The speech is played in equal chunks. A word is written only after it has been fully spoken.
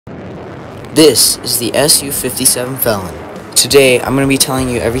This is the Su-57 Felon. Today, I'm going to be telling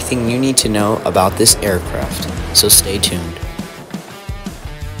you everything you need to know about this aircraft, so stay tuned.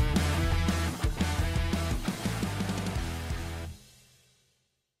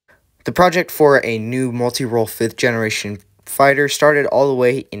 The project for a new multi-role 5th generation fighter started all the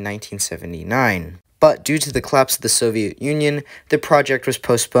way in 1979. But due to the collapse of the Soviet Union, the project was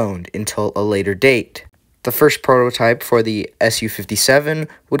postponed until a later date. The first prototype for the Su-57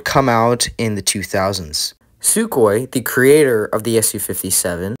 would come out in the 2000s. Sukhoi, the creator of the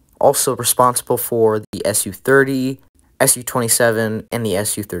Su-57, also responsible for the Su-30, Su-27, and the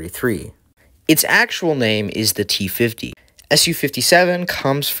Su-33. Its actual name is the T-50. Su-57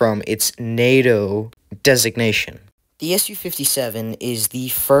 comes from its NATO designation. The Su-57 is the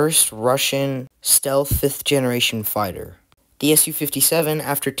first Russian stealth 5th generation fighter. The Su-57,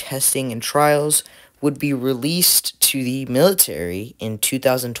 after testing and trials, would be released to the military in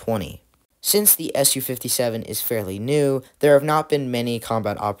 2020. Since the Su-57 is fairly new, there have not been many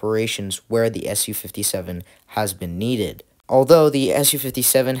combat operations where the Su-57 has been needed, although the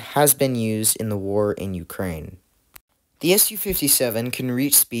Su-57 has been used in the war in Ukraine. The Su-57 can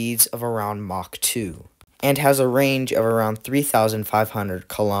reach speeds of around Mach 2 and has a range of around 3,500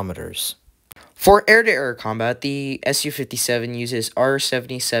 kilometers. For air-to-air combat, the Su-57 uses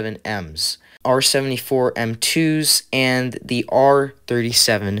R-77Ms, R-74M2s, and the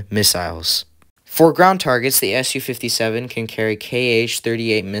R-37 missiles. For ground targets, the Su-57 can carry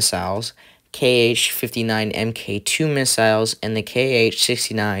Kh-38 missiles, Kh-59 Mk2 missiles, and the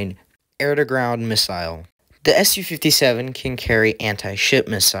Kh-69 air-to-ground missile. The Su-57 can carry anti-ship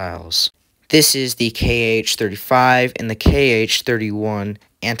missiles. This is the Kh-35 and the Kh-31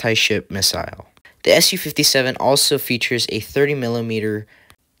 anti-ship missile. The Su-57 also features a 30mm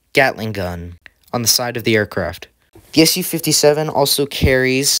Gatling gun on the side of the aircraft. The Su-57 also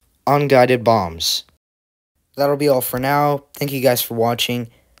carries unguided bombs. That'll be all for now. Thank you guys for watching.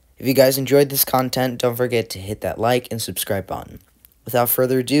 If you guys enjoyed this content, don't forget to hit that like and subscribe button. Without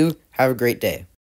further ado, have a great day.